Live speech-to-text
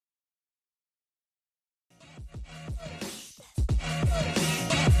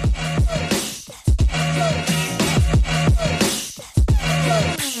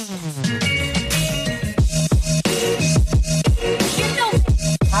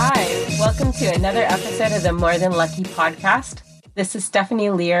welcome to another episode of the More Than Lucky podcast. This is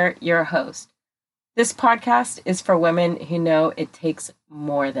Stephanie Lear, your host. This podcast is for women who know it takes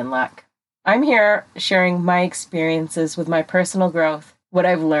more than luck. I'm here sharing my experiences with my personal growth, what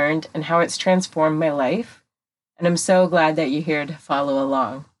I've learned, and how it's transformed my life. And I'm so glad that you're here to follow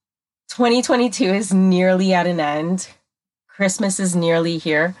along. 2022 is nearly at an end. Christmas is nearly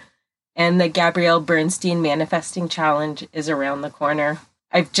here. And the Gabrielle Bernstein Manifesting Challenge is around the corner.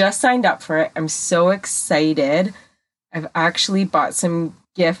 I've just signed up for it. I'm so excited. I've actually bought some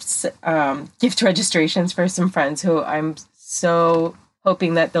gifts, gift registrations for some friends who I'm so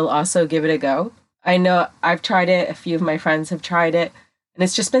hoping that they'll also give it a go. I know I've tried it. A few of my friends have tried it. And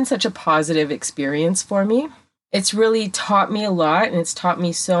it's just been such a positive experience for me. It's really taught me a lot. And it's taught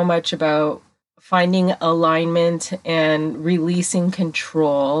me so much about finding alignment and releasing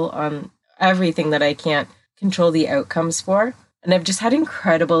control on everything that I can't control the outcomes for. And I've just had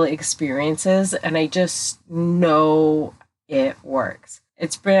incredible experiences, and I just know it works.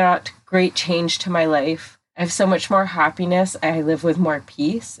 It's brought great change to my life. I have so much more happiness. I live with more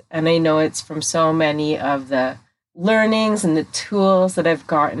peace, and I know it's from so many of the learnings and the tools that I've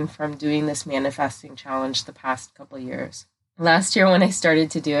gotten from doing this manifesting challenge the past couple of years. Last year when I started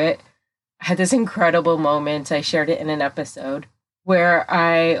to do it, I had this incredible moment. I shared it in an episode where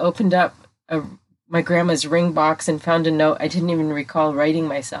I opened up my grandma's ring box and found a note I didn't even recall writing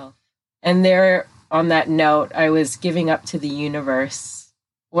myself. And there on that note, I was giving up to the universe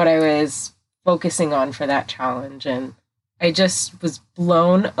what I was focusing on for that challenge. And I just was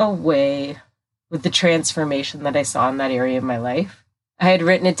blown away with the transformation that I saw in that area of my life. I had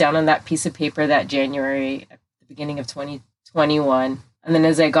written it down on that piece of paper that January, at the beginning of 2021. And then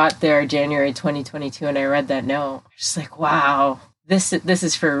as I got there, January 2022, and I read that note, I was just like, wow, this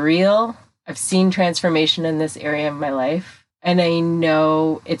is for real. I've seen transformation in this area of my life, and I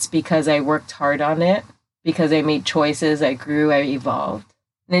know it's because I worked hard on it, because I made choices, I grew, I evolved.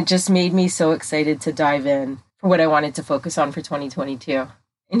 And it just made me so excited to dive in for what I wanted to focus on for 2022.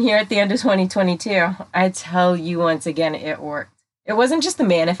 And here at the end of 2022, I tell you once again, it worked. It wasn't just the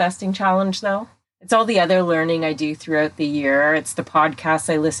manifesting challenge, though. It's all the other learning I do throughout the year. It's the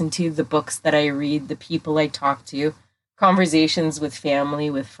podcasts I listen to, the books that I read, the people I talk to, conversations with family,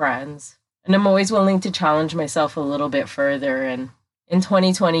 with friends. And I'm always willing to challenge myself a little bit further. And in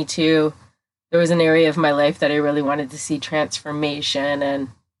 2022, there was an area of my life that I really wanted to see transformation. And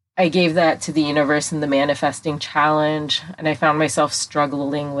I gave that to the universe in the manifesting challenge. And I found myself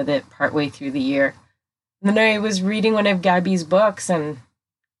struggling with it partway through the year. And then I was reading one of Gabby's books, and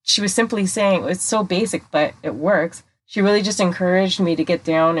she was simply saying, it's so basic, but it works. She really just encouraged me to get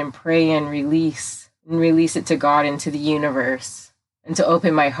down and pray and release it to God and to the universe. And to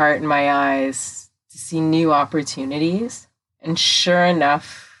open my heart and my eyes to see new opportunities. And sure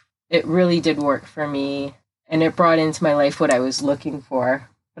enough, it really did work for me. And it brought into my life what I was looking for.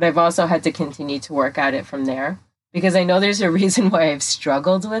 But I've also had to continue to work at it from there, because I know there's a reason why I've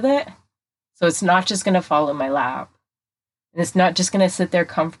struggled with it. So it's not just going to fall in my lap. And it's not just going to sit there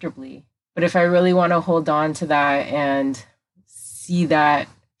comfortably. But if I really want to hold on to that and see that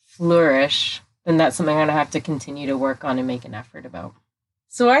flourish, then that's something I'm going to have to continue to work on and make an effort about.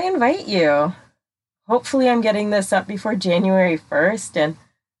 So I invite you. Hopefully I'm getting this up before January 1st, and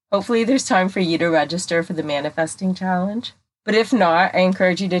hopefully there's time for you to register for the Manifesting Challenge. But if not, I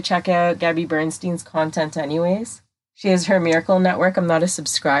encourage you to check out Gabby Bernstein's content anyways. She has her Miracle Network. I'm not a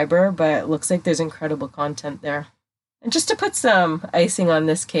subscriber, but it looks like there's incredible content there. And just to put some icing on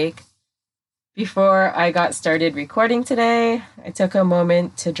this cake, before I got started recording today, I took a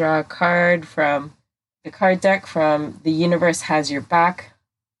moment to draw a card from the card deck from The Universe Has Your Back,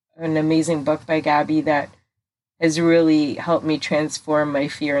 an amazing book by Gabby that has really helped me transform my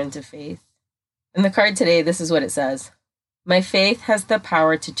fear into faith. In the card today, this is what it says. My faith has the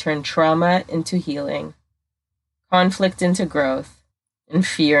power to turn trauma into healing, conflict into growth, and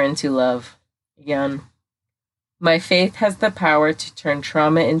fear into love. Again, my faith has the power to turn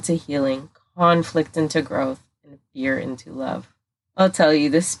trauma into healing, conflict into growth, and fear into love. I'll tell you,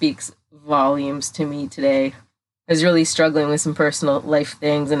 this speaks volumes to me today. I was really struggling with some personal life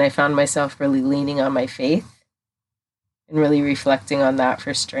things, and I found myself really leaning on my faith and really reflecting on that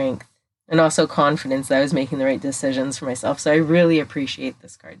for strength and also confidence that I was making the right decisions for myself. So I really appreciate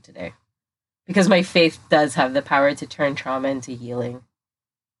this card today, because my faith does have the power to turn trauma into healing,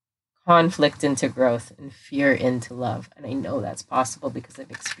 conflict into growth, and fear into love. And I know that's possible because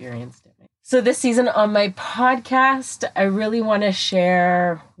I've experienced it. So this season on my podcast, I really want to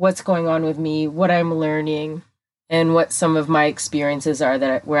share what's going on with me, what I'm learning, and what some of my experiences are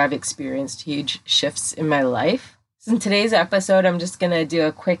where I've experienced huge shifts in my life. So in today's episode, I'm just going to do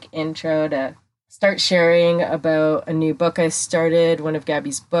a quick intro to start sharing about a new book I started, one of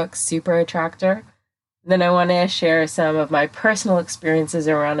Gabby's books, Super Attractor. Then I want to share some of my personal experiences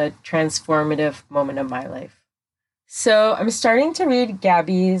around a transformative moment of my life. So I'm starting to read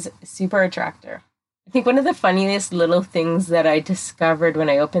Gabby's Super Attractor. I think one of the funniest little things that I discovered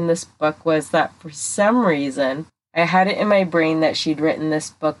when I opened this book was that for some reason, I had it in my brain that she'd written this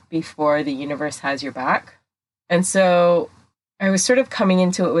book before The Universe Has Your Back. And so I was sort of coming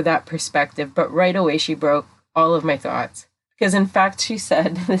into it with that perspective, but right away she broke all of my thoughts. Because in fact, she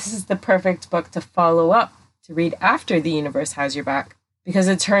said, this is the perfect book to follow up, to read after The Universe Has Your Back, because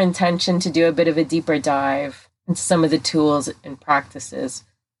it's her intention to do a bit of a deeper dive into some of the tools and practices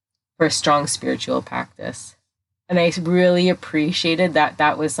for a strong spiritual practice. And I really appreciated that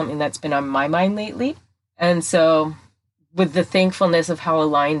that was something that's been on my mind lately. And so with the thankfulness of how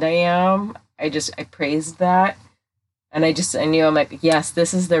aligned I am, I praised that. And I knew, I'm like, yes,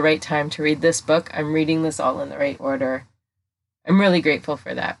 this is the right time to read this book. I'm reading this all in the right order. I'm really grateful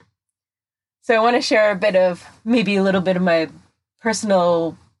for that. So I want to share maybe a little bit of my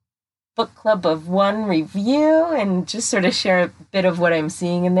personal book club of one review and just sort of share a bit of what I'm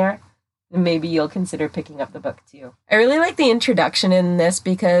seeing in there. And maybe you'll consider picking up the book too. I really like the introduction in this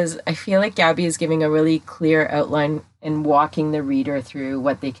because I feel like Gabby is giving a really clear outline and walking the reader through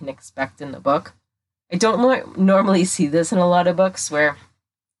what they can expect in the book. I don't normally see this in a lot of books where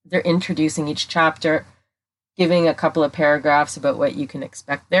they're introducing each chapter, giving a couple of paragraphs about what you can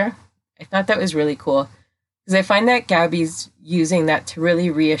expect there. I thought that was really cool because I find that Gabby's using that to really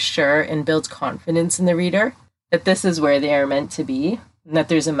reassure and build confidence in the reader that this is where they are meant to be and that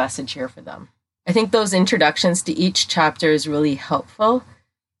there's a message here for them. I think those introductions to each chapter is really helpful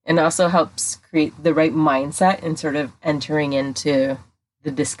and also helps create the right mindset and sort of entering into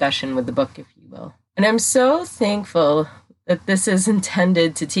the discussion with the book, if you will. And I'm so thankful that this is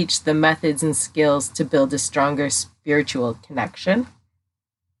intended to teach the methods and skills to build a stronger spiritual connection.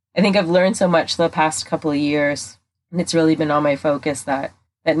 I think I've learned so much the past couple of years, and it's really been on my focus that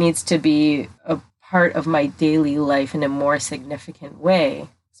needs to be a part of my daily life in a more significant way,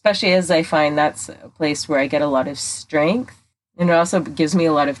 especially as I find that's a place where I get a lot of strength, and it also gives me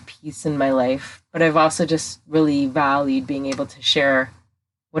a lot of peace in my life. But I've also just really valued being able to share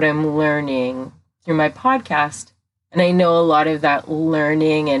what I'm learning through my podcast. And I know a lot of that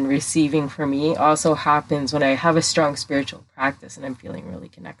learning and receiving for me also happens when I have a strong spiritual practice and I'm feeling really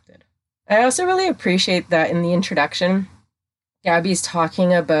connected. I also really appreciate that in the introduction, Gabby's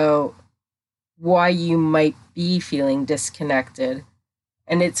talking about why you might be feeling disconnected.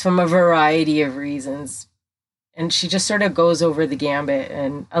 And it's from a variety of reasons. And she just sort of goes over the gambit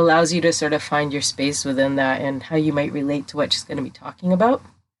and allows you to sort of find your space within that and how you might relate to what she's going to be talking about.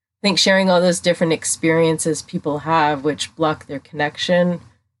 I think sharing all those different experiences people have which block their connection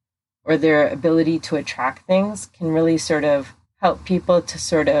or their ability to attract things can really sort of help people to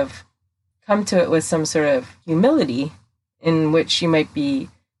sort of come to it with some sort of humility in which you might be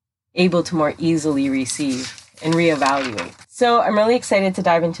able to more easily receive and reevaluate. So I'm really excited to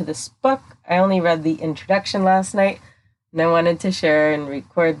dive into this book. I only read the introduction last night, and I wanted to share and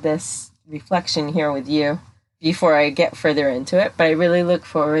record this reflection here with you before I get further into it. But I really look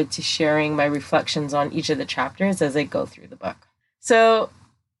forward to sharing my reflections on each of the chapters as I go through the book. So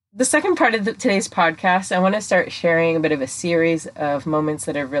the second part of today's podcast, I want to start sharing a bit of a series of moments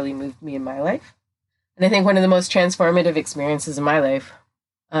that have really moved me in my life. And I think one of the most transformative experiences in my life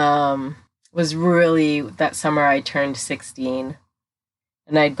was really that summer I turned 16.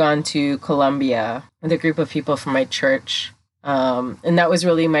 And I'd gone to Colombia with a group of people from my church. And that was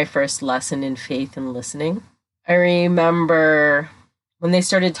really my first lesson in faith and listening. I remember when they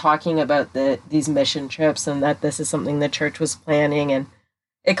started talking about these mission trips and that this is something the church was planning, and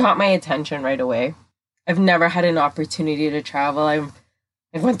it caught my attention right away. I've never had an opportunity to travel. I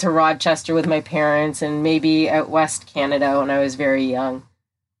went to Rochester with my parents and maybe out West Canada when I was very young.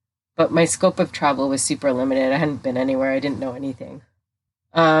 But my scope of travel was super limited. I hadn't been anywhere. I didn't know anything.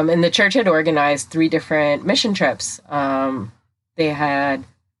 And the church had organized 3 different mission trips. They had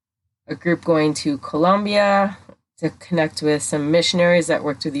a group going to Colombia to connect with some missionaries that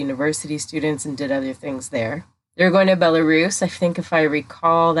worked with university students and did other things there. They were going to Belarus. I think if I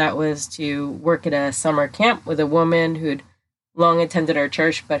recall, that was to work at a summer camp with a woman who'd long attended our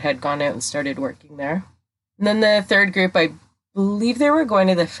church but had gone out and started working there. And then the third group, I believe they were going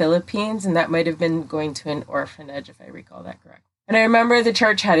to the Philippines, and that might have been going to an orphanage, if I recall that correct. And I remember the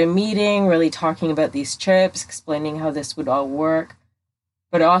church had a meeting really talking about these trips, explaining how this would all work,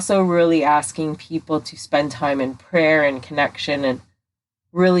 but also really asking people to spend time in prayer and connection and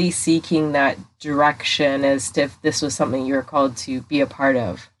really seeking that direction as to if this was something you were called to be a part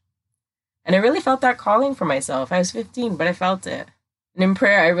of. And I really felt that calling for myself. I was 15, but I felt it. And in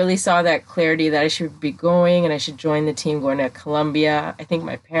prayer, I really saw that clarity that I should be going and I should join the team going to Colombia. I think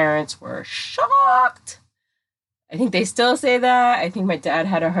my parents were shocked. I think they still say that. I think my dad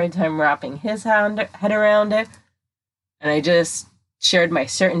had a hard time wrapping his head around it. And I just shared my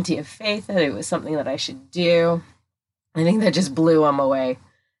certainty of faith that it was something that I should do. I think that just blew them away.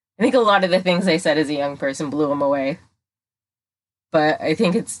 I think a lot of the things I said as a young person blew them away. But I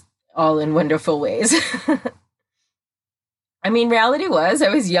think it's all in wonderful ways. I mean, reality was I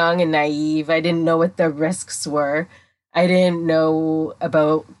was young and naive. I didn't know what the risks were. I didn't know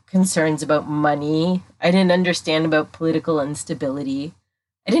about concerns about money. I didn't understand about political instability.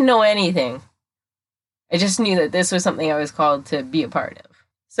 I didn't know anything. I just knew that this was something I was called to be a part of.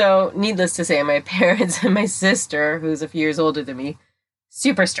 So, needless to say, my parents and my sister, who's a few years older than me,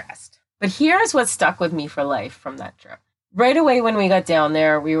 super stressed. But here's what stuck with me for life from that trip. Right away when we got down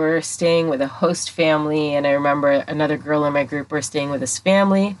there, we were staying with a host family, and I remember another girl in my group were staying with his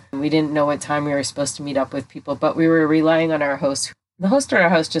family. We didn't know what time we were supposed to meet up with people, but we were relying on our host. The host at our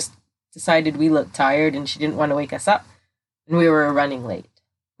house just decided we looked tired and she didn't want to wake us up, and we were running late.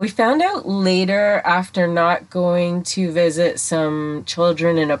 We found out later, after not going to visit some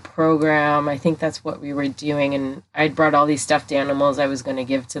children in a program, I think that's what we were doing, and I'd brought all these stuffed animals I was going to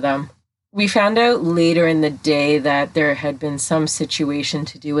give to them. We found out later in the day that there had been some situation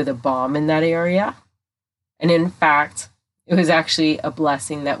to do with a bomb in that area. And in fact, it was actually a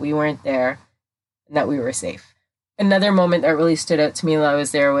blessing that we weren't there and that we were safe. Another moment that really stood out to me while I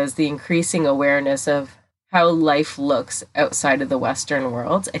was there was the increasing awareness of how life looks outside of the Western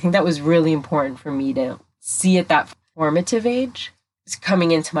world. I think that was really important for me to see at that formative age. It's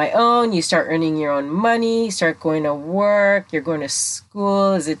coming into my own, you start earning your own money, you start going to work, you're going to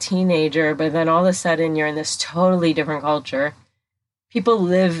school as a teenager, but then all of a sudden you're in this totally different culture. People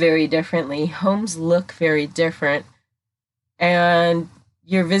live very differently, homes look very different, and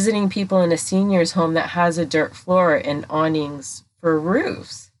you're visiting people in a senior's home that has a dirt floor and awnings for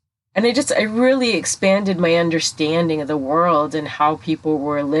roofs. And I really expanded my understanding of the world and how people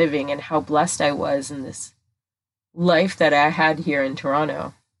were living and how blessed I was in this life that I had here in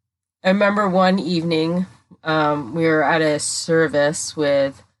Toronto. I remember one evening, we were at a service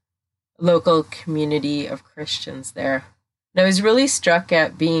with a local community of Christians there. And I was really struck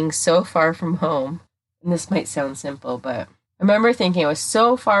at being so far from home. And this might sound simple, but I remember thinking I was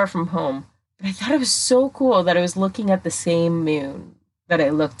so far from home, but I thought it was so cool that I was looking at the same moon that I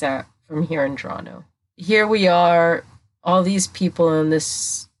looked at from here in Toronto. Here we are, all these people in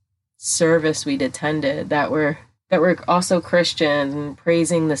this service we'd attended that were also Christians and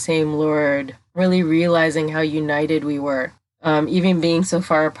praising the same Lord, really realizing how united we were, even being so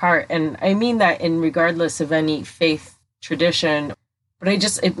far apart. And I mean that in regardless of any faith tradition, but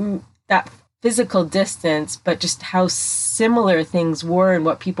that physical distance, but just how similar things were and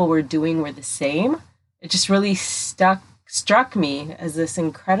what people were doing were the same. It just really struck me as this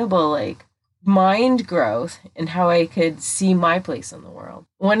incredible mind growth in how I could see my place in the world.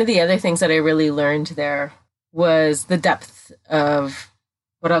 One of the other things that I really learned there was the depth of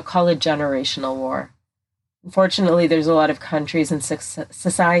what I'll call a generational war. Unfortunately, there's a lot of countries and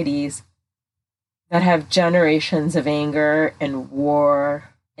societies that have generations of anger and war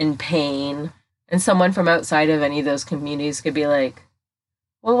and pain. And someone from outside of any of those communities could be like,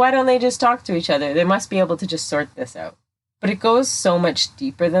 well, why don't they just talk to each other? They must be able to just sort this out. But it goes so much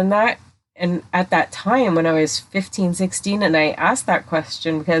deeper than that. And at that time, when I was 15, 16, and I asked that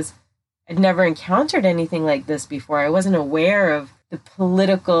question because I'd never encountered anything like this before. I wasn't aware of the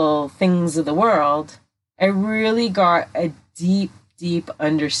political things of the world. I really got a deep, deep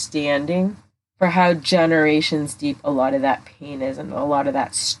understanding for how generations deep a lot of that pain is and a lot of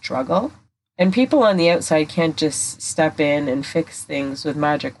that struggle. And people on the outside can't just step in and fix things with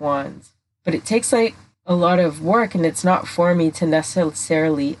magic wands. But it takes a lot of work, and it's not for me to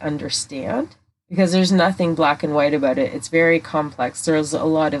necessarily understand, because there's nothing black and white about it. It's very complex. There's a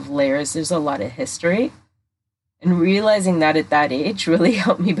lot of layers. There's a lot of history. And realizing that at that age really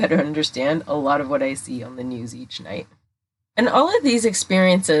helped me better understand a lot of what I see on the news each night. And all of these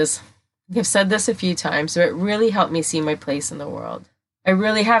experiences, I've said this a few times, but it really helped me see my place in the world. I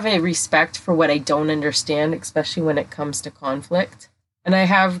really have a respect for what I don't understand, especially when it comes to conflict. And I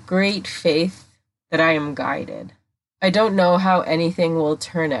have great faith that I am guided. I don't know how anything will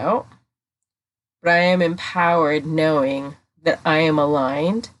turn out, but I am empowered knowing that I am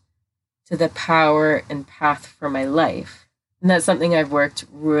aligned to the power and path for my life. And that's something I've worked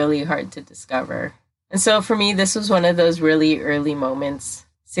really hard to discover. And so for me, this was one of those really early moments.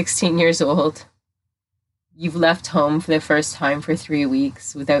 16 years old. You've left home for the first time for 3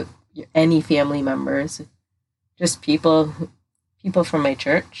 weeks without any family members, just people from my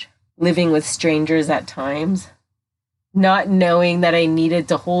church, living with strangers at times, not knowing that I needed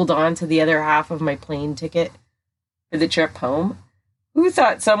to hold on to the other half of my plane ticket for the trip home. Who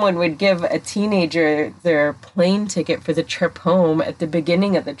thought someone would give a teenager their plane ticket for the trip home at the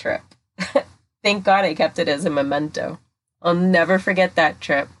beginning of the trip? Thank God I kept it as a memento. I'll never forget that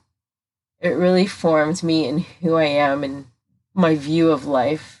trip. It really formed me in who I am and my view of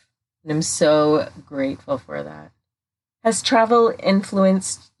life. And I'm so grateful for that. Has travel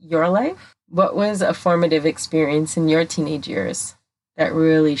influenced your life? What was a formative experience in your teenage years that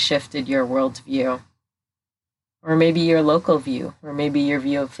really shifted your worldview? Or maybe your local view, or maybe your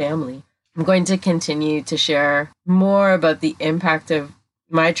view of family. I'm going to continue to share more about the impact of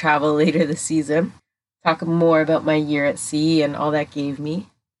my travel later this season, talk more about my year at sea and all that gave me.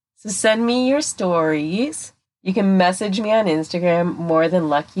 So send me your stories. You can message me on Instagram,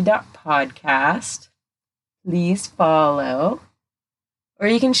 morethanlucky.podcast. Please follow. Or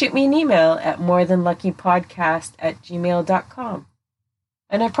you can shoot me an email at morethanluckypodcast@gmail.com.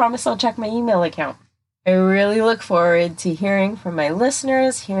 And I promise I'll check my email account. I really look forward to hearing from my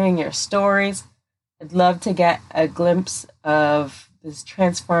listeners, hearing your stories. I'd love to get a glimpse of these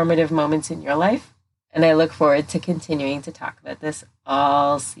transformative moments in your life. And I look forward to continuing to talk about this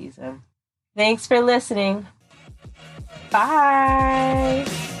all season. Thanks for listening. Bye.